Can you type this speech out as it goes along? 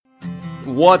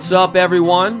What's up,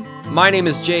 everyone? My name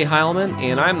is Jay Heilman,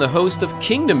 and I'm the host of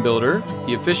Kingdom Builder,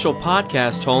 the official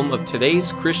podcast home of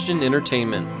today's Christian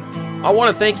entertainment. I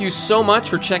want to thank you so much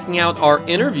for checking out our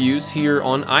interviews here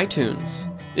on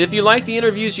iTunes. If you like the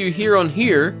interviews you hear on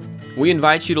here, we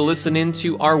invite you to listen in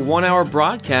to our 1-hour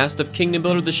broadcast of Kingdom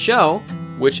Builder the Show,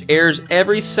 which airs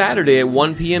every Saturday at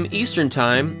 1 p.m. Eastern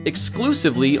Time,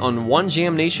 exclusively on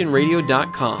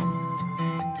OneJamNationRadio.com.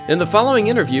 In the following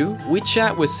interview, we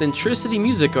chat with Centricity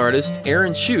music artist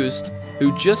Aaron Shust,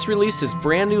 who just released his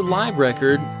brand new live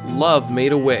record, Love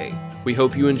Made a Way. We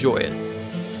hope you enjoy it.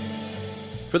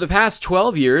 For the past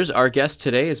 12 years, our guest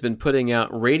today has been putting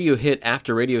out radio hit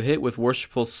after radio hit with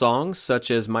worshipful songs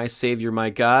such as My Savior, My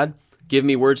God, Give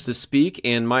Me Words to Speak,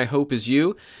 and My Hope Is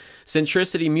You.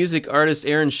 Centricity music artist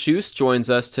Aaron Shust joins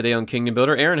us today on Kingdom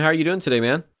Builder. Aaron, how are you doing today,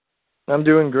 man? I'm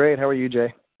doing great. How are you,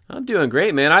 Jay? I'm doing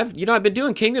great, man. I've been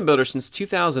doing Kingdom Builder since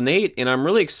 2008, and I'm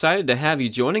really excited to have you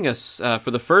joining us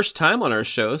for the first time on our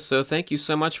show. So thank you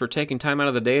so much for taking time out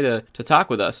of the day to talk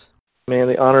with us. Man,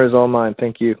 the honor is all mine.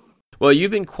 Thank you. Well,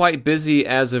 you've been quite busy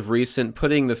as of recent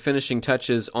putting the finishing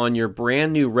touches on your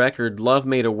brand new record, Love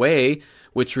Made a Way,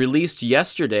 which released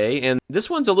yesterday. And this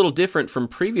one's a little different from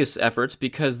previous efforts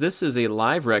because this is a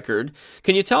live record.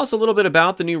 Can you tell us a little bit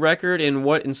about the new record and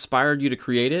what inspired you to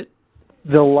create it?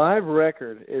 The live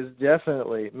record is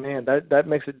definitely, man, that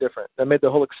makes it different. That made the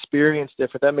whole experience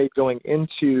different. That made going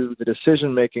into the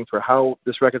decision-making for how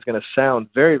this record's going to sound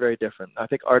very, very different. I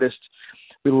think artists,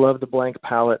 we love the blank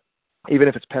palette, even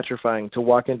if it's petrifying, to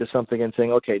walk into something and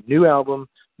saying, okay, new album,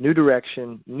 new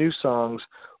direction, new songs,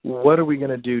 what are we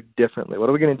going to do differently? What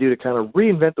are we going to do to kind of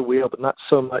reinvent the wheel, but not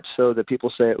so much so that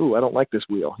people say, ooh, I don't like this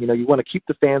wheel. You know, you want to keep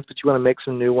the fans, but you want to make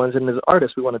some new ones. And as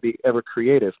artists, we want to be ever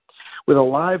creative. With a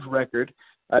live record,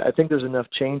 I think there's enough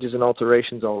changes and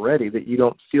alterations already that you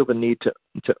don't feel the need to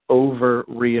over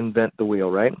reinvent the wheel,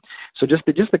 right? So just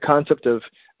the concept of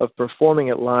performing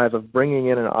it live, of bringing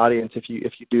in an audience, if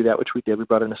you do that, which we did, we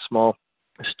brought in a small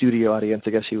studio audience, I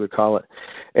guess you would call it.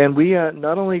 And we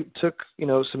not only took,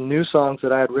 some new songs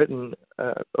that I had written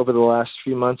over the last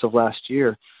few months of last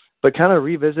year, but kind of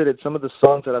revisited some of the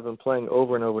songs that I've been playing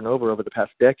over and over and over the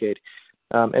past decade,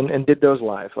 and did those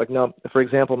live. Like now, for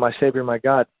example, My Savior, My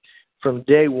God, from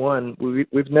day one,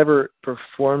 we've never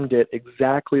performed it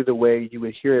exactly the way you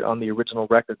would hear it on the original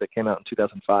record that came out in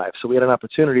 2005. So we had an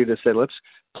opportunity to say, let's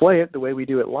play it the way we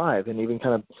do it live and even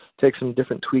kind of take some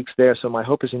different tweaks there. So My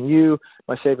Hope Is in You,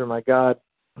 My Savior, My God,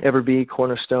 Ever Be,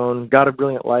 Cornerstone, God of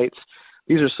Brilliant Lights.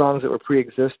 These are songs that were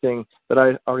pre-existing that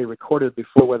I already recorded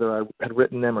before, whether I had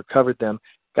written them or covered them.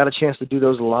 Got a chance to do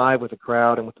those live with the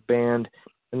crowd and with the band,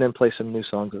 and then play some new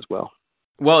songs as well.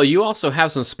 Well, you also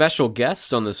have some special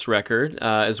guests on this record,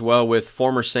 as well, with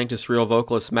former Sanctus Real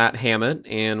vocalist Matt Hammett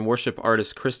and worship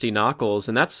artist Christy Nockels,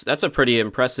 and that's a pretty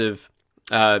impressive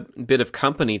bit of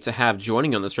company to have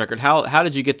joining on this record. How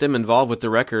did you get them involved with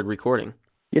the record recording?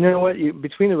 You know what?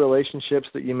 Between the relationships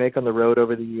that you make on the road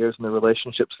over the years and the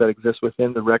relationships that exist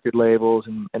within the record labels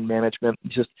and management,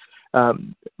 just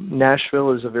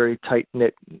Nashville is a very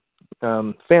tight-knit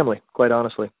family, quite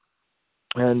honestly.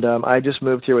 And I just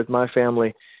moved here with my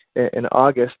family in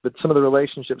August, but some of the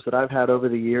relationships that I've had over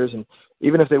the years, and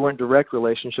even if they weren't direct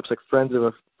relationships, like friends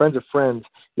of friends,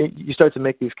 you start to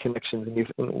make these connections.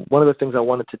 And one of the things I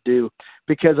wanted to do,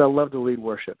 because I love to lead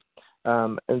worship,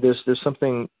 and there's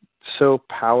something so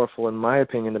powerful, in my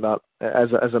opinion, about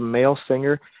as a male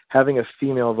singer having a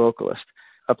female vocalist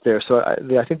up there. So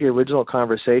I think the original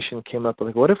conversation came up with,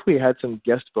 like, what if we had some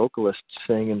guest vocalists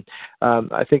sing? And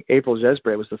I think April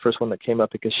Jesbray was the first one that came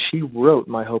up because she wrote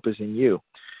My Hope Is in You,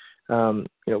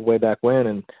 way back when,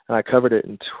 and I covered it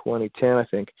in 2010, I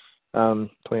think,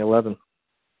 2011.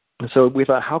 And so we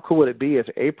thought, how cool would it be if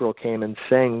April came and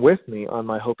sang with me on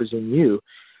My Hope Is in You?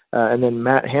 And then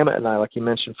Matt Hammett and I, like you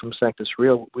mentioned from Sanctus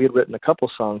Real, we had written a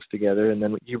couple songs together, and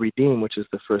then You Redeem, which is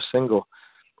the first single,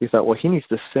 we thought, well, he needs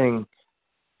to sing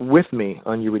with me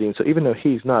on You Redeem. So even though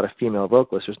he's not a female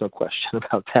vocalist, there's no question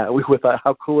about that. We thought,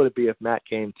 how cool would it be if Matt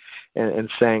came and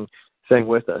sang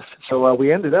with us? So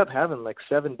we ended up having like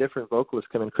 7 different vocalists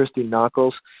come in. Christy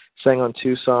Nockels sang on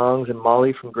 2 songs, and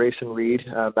Molly from Grayson Reed,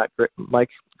 Mike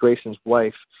Grayson's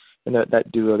wife, and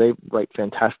that duo, they write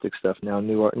fantastic stuff now.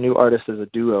 New artist as a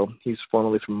duo. He's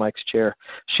formerly from Mike's Chair.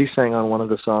 She sang on one of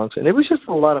the songs, and it was just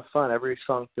a lot of fun. Every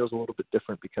song feels a little bit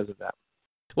different because of that.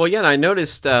 Well, yeah, and I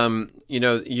noticed,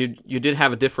 you did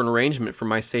have a different arrangement for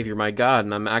My Savior, My God,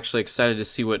 and I'm actually excited to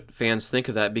see what fans think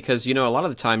of that because, a lot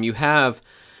of the time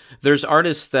there's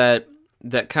artists that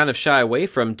kind of shy away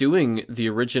from doing the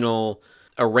original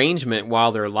arrangement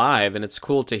while they're live, and it's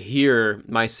cool to hear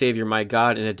My Savior, My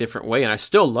God in a different way, and I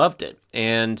still loved it.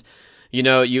 And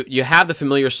you have the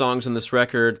familiar songs in this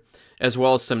record as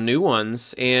well as some new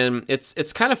ones, and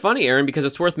it's kind of funny, Aaron, because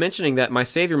it's worth mentioning that My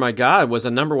Savior, My God was a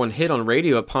 #1 hit on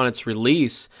radio upon its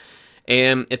release,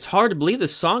 and it's hard to believe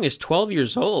this song is 12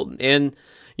 years old. And,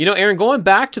 Aaron, going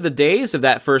back to the days of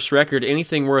that first record,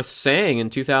 Anything Worth Saying in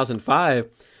 2005,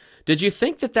 did you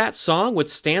think that song would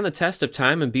stand the test of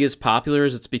time and be as popular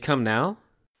as it's become now?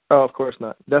 Oh, of course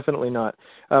not. Definitely not.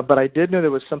 But I did know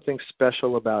there was something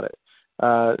special about it.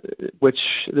 Which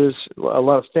there's a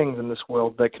lot of things in this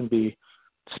world that can be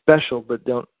special but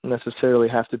don't necessarily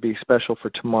have to be special for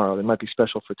tomorrow. They might be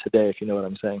special for today, if you know what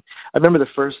I'm saying. I remember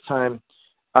the first time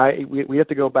we have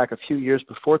to go back a few years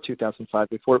before 2005,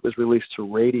 before it was released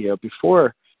to radio.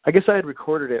 Before, I guess I had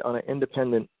recorded it on an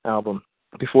independent album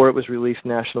before it was released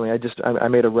nationally. I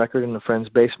made a record in a friend's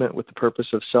basement with the purpose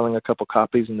of selling a couple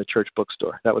copies in the church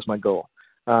bookstore. That was my goal.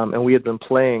 And we had been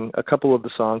playing a couple of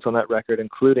the songs on that record,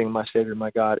 including My Savior,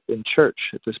 My God, in church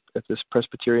at this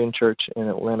Presbyterian church in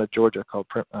Atlanta, Georgia, called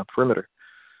Perimeter.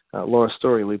 Laura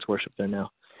Story leads worship there now.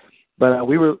 But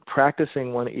we were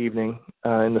practicing one evening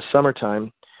in the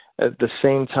summertime at the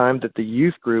same time that the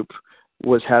youth group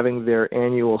was having their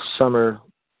annual summer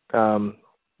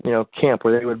camp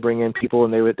where they would bring in people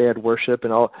and they had worship,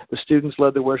 and all the students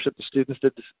led the worship, the students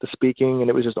did the speaking, and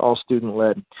it was just all student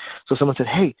led. So someone said,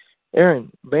 "Hey,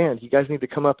 Aaron, band, you guys need to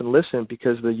come up and listen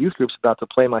because the youth group's about to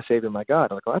play My Savior, My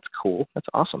God." I'm like, "Oh, that's cool. That's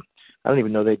awesome." I don't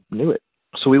even know they knew it.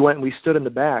 So we went and we stood in the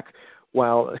back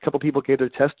while a couple people gave their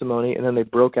testimony, and then they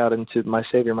broke out into My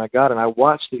Savior, My God. And I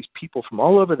watched these people from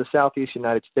all over the Southeast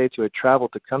United States who had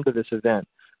traveled to come to this event,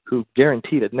 who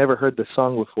guaranteed had never heard this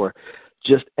song before,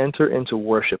 just enter into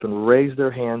worship and raise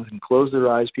their hands and close their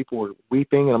eyes. People were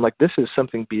weeping, and I'm like, this is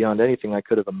something beyond anything I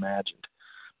could have imagined.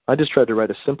 I just tried to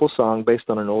write a simple song based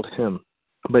on an old hymn,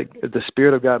 but the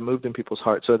Spirit of God moved in people's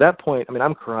hearts. So at that point,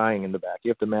 I'm crying in the back. You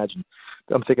have to imagine.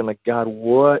 I'm thinking, like, God,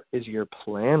 what is your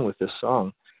plan with this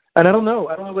song? And I don't know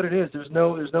what it is. There's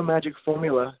no magic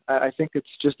formula. I think it's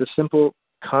just a simple,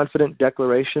 confident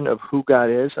declaration of who God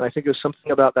is. And I think there's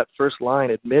something about that first line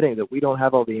admitting that we don't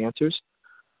have all the answers.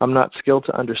 I'm not skilled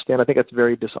to understand. I think that's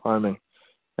very disarming.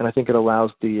 And I think it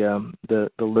allows the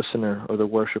listener or the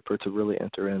worshiper to really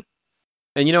enter in.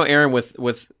 And Aaron,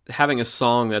 with having a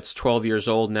song that's 12 years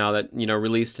old now that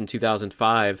released in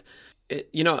 2005,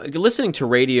 listening to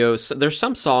radio, there's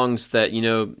some songs that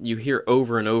you hear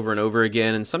over and over and over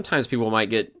again, and sometimes people might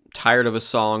get tired of a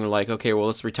song, like, okay, well,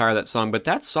 let's retire that song. But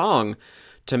that song,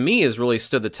 to me, has really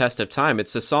stood the test of time.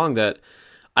 It's a song that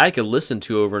I could listen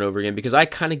to over and over again because I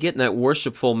kind of get in that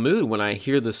worshipful mood when I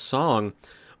hear this song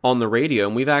on the radio.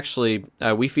 And we've actually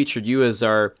we featured you as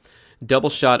our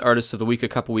Double Shot Artist of the Week a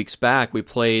couple weeks back. We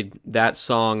played that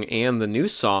song and the new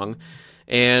song,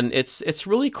 and it's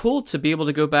really cool to be able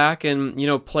to go back and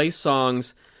play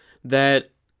songs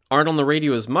that aren't on the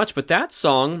radio as much. But that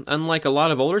song, unlike a lot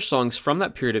of older songs from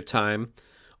that period of time,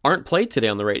 aren't played today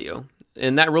on the radio,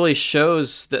 and that really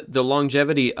shows that the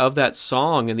longevity of that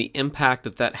song and the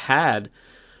impact that had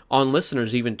on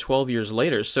listeners even 12 years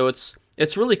later. So it's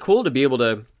really cool to be able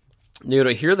to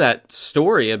to hear that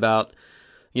story about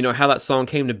how that song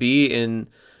came to be, and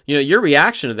your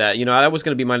reaction to that. That was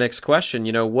going to be my next question.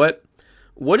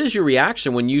 What is your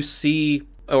reaction when you see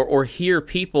or hear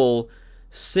people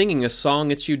singing a song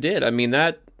that you did?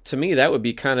 That, to me, that would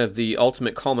be kind of the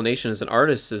ultimate culmination as an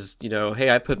artist is, hey,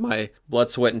 I put my blood,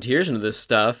 sweat, and tears into this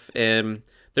stuff, and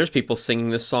there's people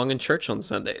singing this song in church on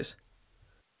Sundays.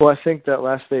 Well, I think that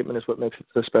last statement is what makes it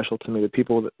so special to me, the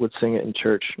people that would sing it in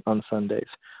church on Sundays.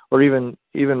 Or even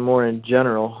more in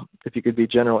general, if you could be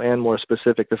general and more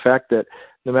specific, the fact that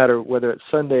no matter whether it's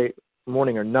Sunday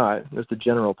morning or not, there's the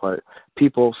general part,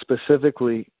 people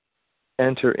specifically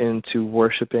enter into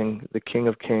worshiping the King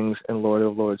of Kings and Lord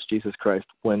of Lords, Jesus Christ,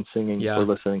 when singing or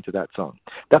listening to that song.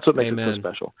 That's what makes it so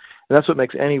special. And that's what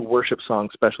makes any worship song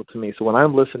special to me. So when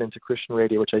I'm listening to Christian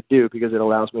radio, which I do because it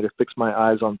allows me to fix my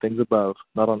eyes on things above,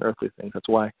 not on earthly things. That's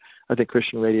why I think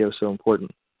Christian radio is so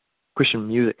important. Christian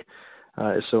music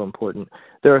is so important.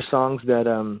 There are songs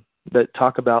that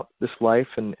talk about this life,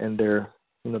 and they're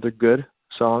they're good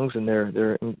songs, and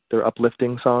they're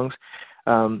uplifting songs.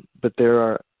 But there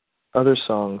are other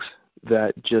songs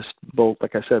that just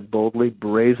like I said, boldly,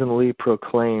 brazenly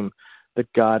proclaim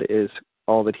that God is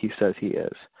all that He says He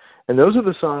is. And those are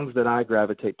the songs that I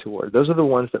gravitate toward. Those are the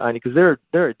ones that I need, because there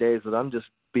are days that I'm just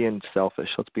being selfish.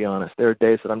 Let's be honest. There are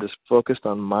days that I'm just focused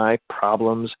on my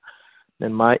problems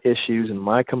and my issues and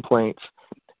my complaints,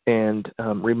 and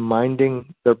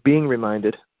being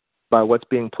reminded by what's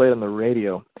being played on the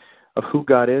radio of who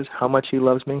God is, how much He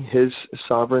loves me, His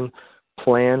sovereign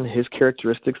plan, his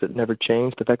characteristics that never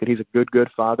change, the fact that he's a good, good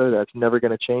father that's never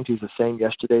going to change. He's the same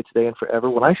yesterday, today, and forever.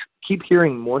 When I keep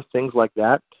hearing more things like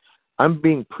that, I'm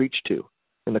being preached to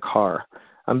in the car.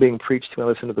 I'm being preached to when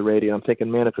I listen to the radio. I'm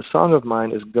thinking, man, if a song of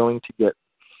mine is going to get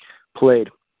played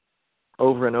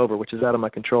over and over, which is out of my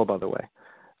control, by the way,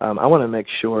 I want to make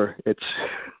sure it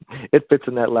fits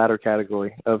in that latter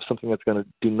category of something that's going to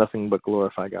do nothing but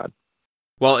glorify God.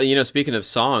 Well, speaking of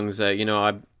songs,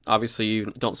 obviously you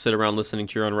don't sit around listening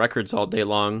to your own records all day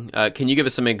long. Can you give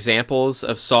us some examples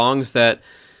of songs that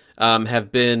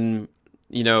have been,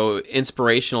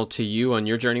 inspirational to you on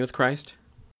your journey with Christ?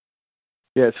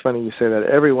 Yeah, it's funny you say that.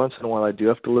 Every once in a while I do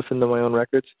have to listen to my own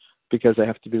records because I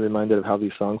have to be reminded of how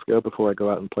these songs go before I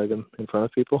go out and play them in front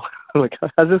of people. I'm like,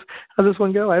 how's this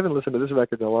one go? I haven't listened to this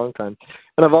record in a long time.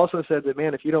 And I've also said that,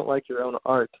 man, if you don't like your own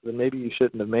art, then maybe you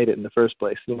shouldn't have made it in the first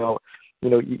place.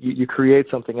 You create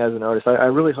something as an artist. I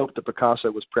really hope that Picasso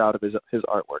was proud of his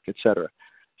artwork, etc.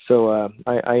 So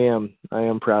I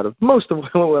am proud of most of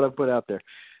what I've put out there.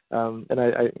 And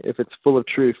I if it's full of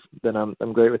truth, then I'm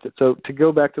great with it. So to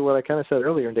go back to what I kind of said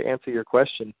earlier and to answer your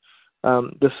question,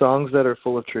 the songs that are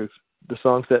full of truth, the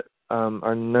songs that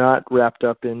are not wrapped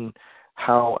up in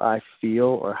how I feel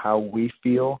or how we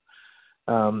feel,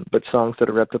 but songs that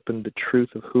are wrapped up in the truth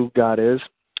of who God is,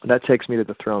 that takes me to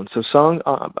the throne. So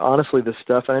honestly, this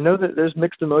stuff, and I know that there's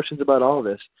mixed emotions about all of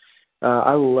this.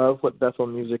 I love what Bethel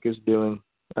Music is doing.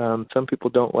 Some people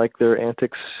don't like their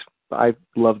antics. I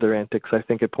love their antics. I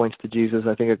think it points to Jesus.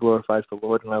 I think it glorifies the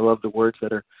Lord, and I love the words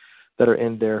that are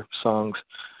in their songs.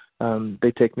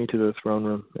 They take me to the throne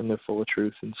room, and they're full of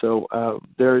truth. And so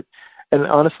and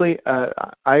honestly,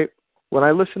 when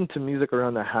I listen to music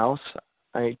around the house,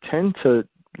 I tend to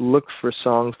look for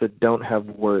songs that don't have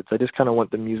words. I just kind of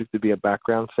want the music to be a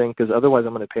background thing, because otherwise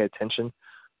I'm going to pay attention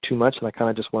too much, and I kind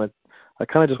of just want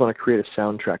to create a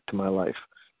soundtrack to my life.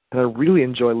 And I really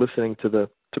enjoy listening to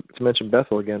mention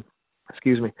Bethel again.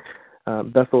 Excuse me.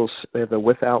 They have the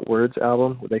Without Words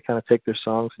album where they kind of take their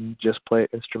songs and just play it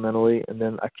instrumentally, and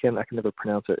then I can never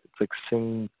pronounce it. It's like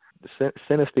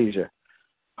synesthesia.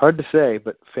 Hard to say,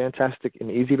 but fantastic and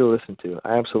easy to listen to.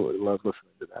 I absolutely love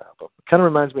listening to that album. It kind of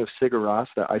reminds me of Sigur Rós,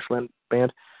 the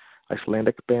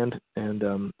Icelandic band,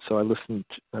 and so I listened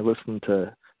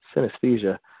to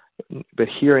synesthesia, but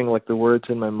hearing like the words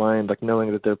in my mind, like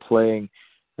knowing that they're playing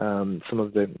some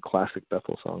of the classic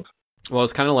Bethel songs. Well,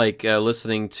 it's kind of like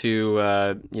listening to,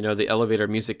 the elevator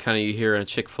music kind of you hear in a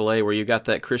Chick-fil-A, where you got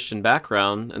that Christian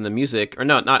background and the music, or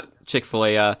no, not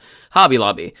Chick-fil-A, Hobby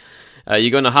Lobby.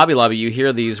 You go into Hobby Lobby, you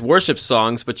hear these worship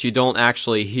songs, but you don't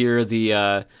actually hear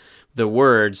the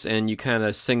words, and you kind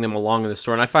of sing them along in the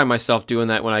store. And I find myself doing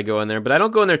that when I go in there, but I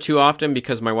don't go in there too often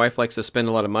because my wife likes to spend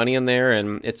a lot of money in there,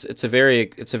 and it's a very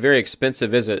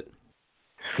expensive visit.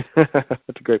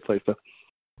 It's a great place, though.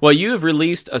 Well, you have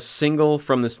released a single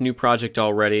from this new project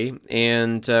already,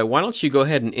 and why don't you go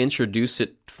ahead and introduce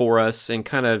it for us and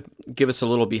kind of give us a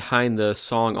little behind the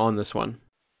song on this one?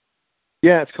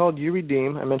 Yeah, it's called You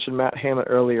Redeem. I mentioned Matt Hammett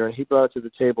earlier, and he brought it to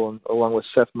the table, and along with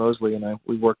Seth Mosley and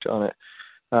we worked on it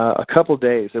a couple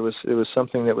days. It was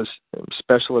something that was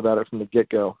special about it from the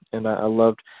get-go, and I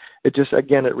loved it. Just,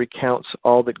 again, it recounts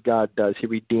all that God does. He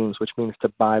redeems, which means to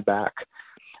buy back.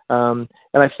 And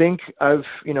I think I've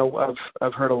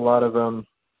heard a lot of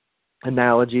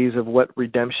analogies of what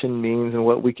redemption means and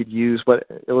what we could use, what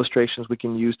illustrations we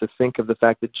can use to think of the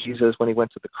fact that Jesus, when he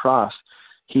went to the cross,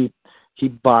 he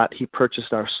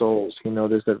purchased our souls.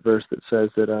 There's that verse that says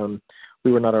that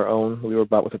we were not our own, we were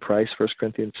bought with a price, 1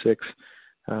 Corinthians 6.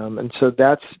 And so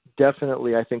that's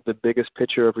definitely, I think, the biggest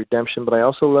picture of redemption. But I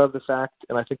also love the fact,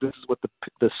 and I think this is what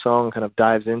the song kind of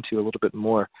dives into a little bit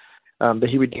more, that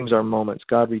he redeems our moments.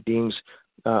 God redeems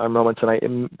our moments.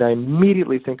 And I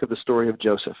immediately think of the story of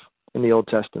Joseph in the Old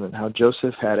Testament, how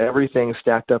Joseph had everything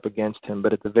stacked up against him.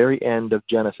 But at the very end of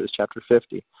Genesis chapter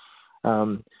 50,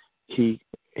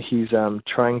 he's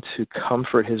trying to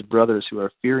comfort his brothers who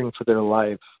are fearing for their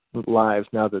lives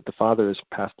now that the father has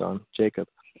passed on, Jacob.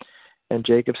 And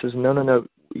Jacob says, no,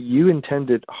 you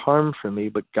intended harm for me,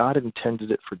 but God intended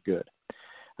it for good.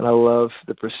 And I love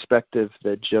the perspective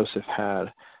that Joseph had,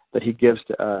 that he gives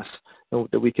to us,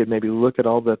 that we could maybe look at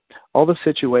all the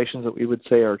situations that we would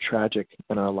say are tragic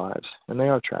in our lives, and they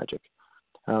are tragic,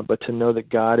 but to know that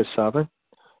God is sovereign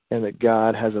and that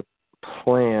God has a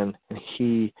plan, and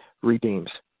he redeems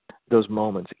those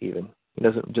moments even. He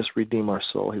doesn't just redeem our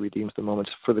soul, he redeems the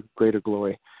moments for the greater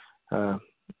glory,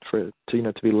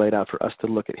 to be laid out for us to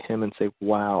look at him and say,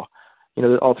 wow.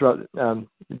 All throughout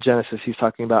Genesis, he's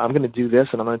talking about, I'm going to do this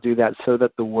and I'm going to do that so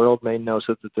that the world may know,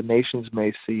 so that the nations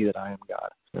may see that I am God.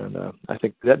 And I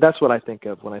think that's what I think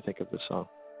of when I think of this song.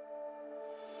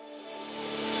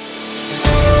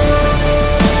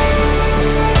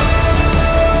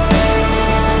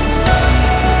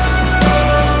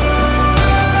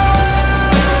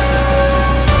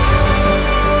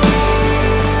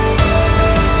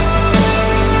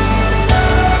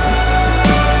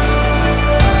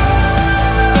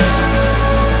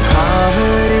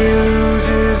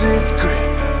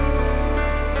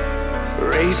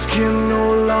 Space can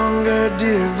no longer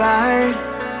divide.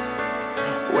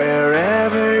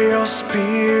 Wherever your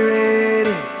spirit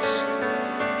is,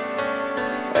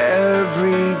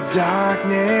 every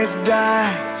darkness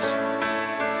dies.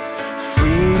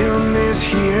 Freedom is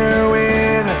here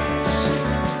with us.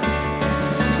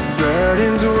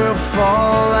 Burdens will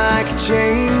fall like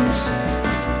chains.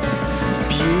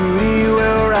 Beauty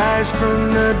will rise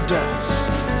from the dust.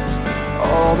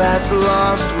 All that's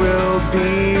lost will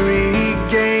be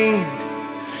regained.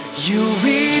 You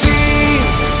redeem,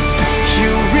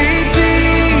 you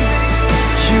redeem,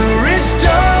 you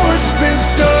restore what's been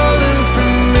stolen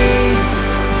from me.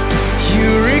 You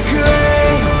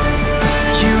reclaim,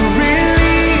 you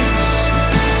release,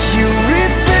 you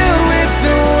rebuild with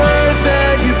the words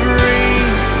that you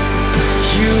breathe.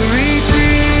 You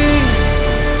redeem.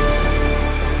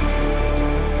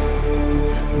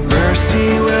 Mercy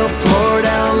will pour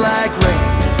down like rain.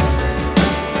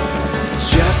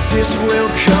 Justice will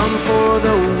come for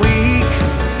the weak.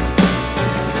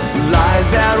 Lies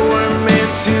that were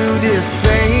meant to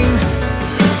defame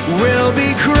will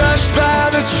be crushed by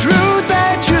the truth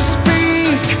that you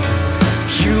speak.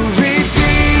 You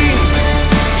redeem,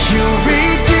 you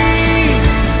redeem,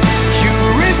 you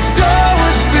restore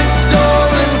what's been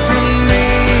stolen from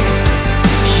me.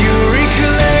 You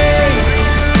reclaim,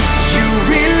 you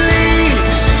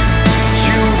release,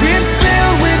 you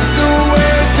rebuild with the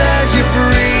words that you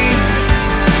breathe.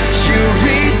 You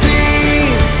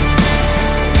redeem.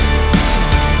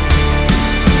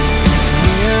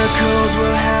 Miracles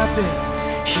will happen,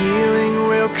 healing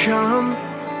will come.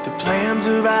 The plans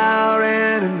of our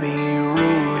enemy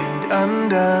ruined,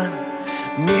 undone.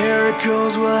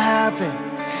 Miracles will happen,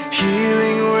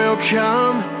 healing will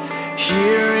come.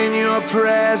 Here in your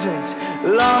presence,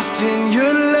 lost in your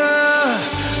love.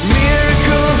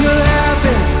 Miracles will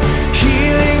happen,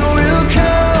 healing will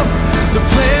come. The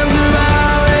plans of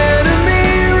our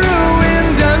enemy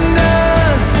ruined,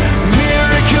 undone.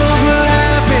 Miracles will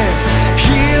happen,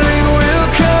 healing will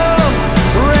come.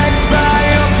 Wrecked by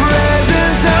your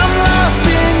presence, I'm lost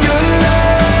in your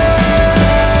love.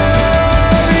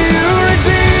 You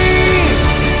redeem,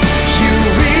 you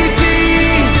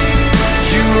redeem,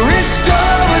 you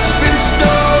restore what's been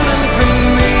stolen from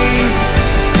me.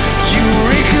 You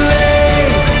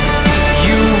reclaim,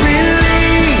 you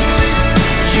release,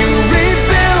 you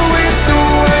rebuild with the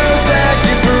words that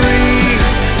you breathe.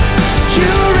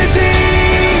 You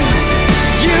redeem,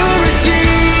 you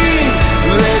redeem.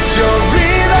 Let your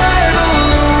revival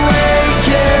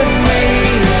awaken me.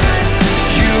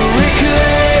 You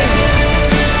reclaim,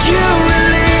 you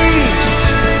release,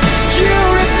 you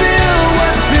rebuild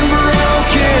what's been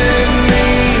broken in me.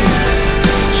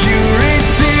 You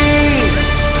redeem.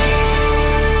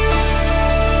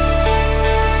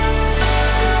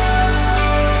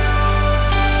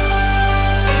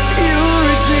 You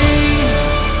redeem.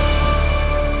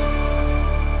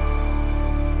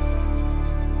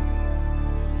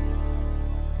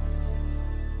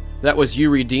 That was You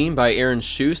Redeem by Aaron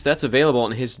Shust. That's available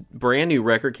on his brand new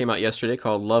record, came out yesterday,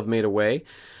 called Love Made a Way.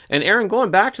 And Aaron, going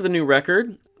back to the new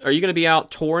record, are you going to be out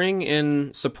touring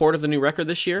in support of the new record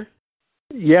this year?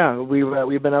 Yeah,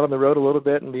 we've been out on the road a little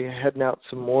bit and be heading out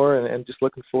some more, and just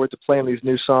looking forward to playing these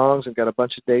new songs, and got a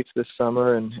bunch of dates this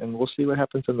summer, and we'll see what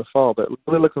happens in the fall. But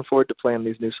really looking forward to playing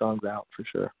these new songs out for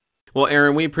sure. Well,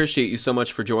 Aaron, we appreciate you so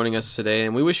much for joining us today,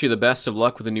 and we wish you the best of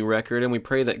luck with the new record, and we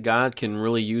pray that God can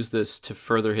really use this to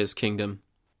further his kingdom.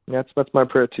 That's my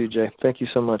prayer too, Jay. Thank you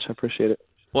so much. I appreciate it.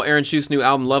 Well, Aaron Shust's new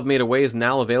album, Love Made a Way, is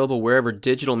now available wherever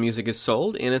digital music is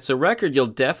sold, and it's a record you'll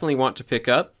definitely want to pick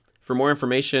up. For more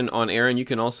information on Aaron, you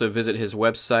can also visit his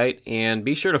website, and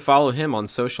be sure to follow him on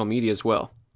social media as well.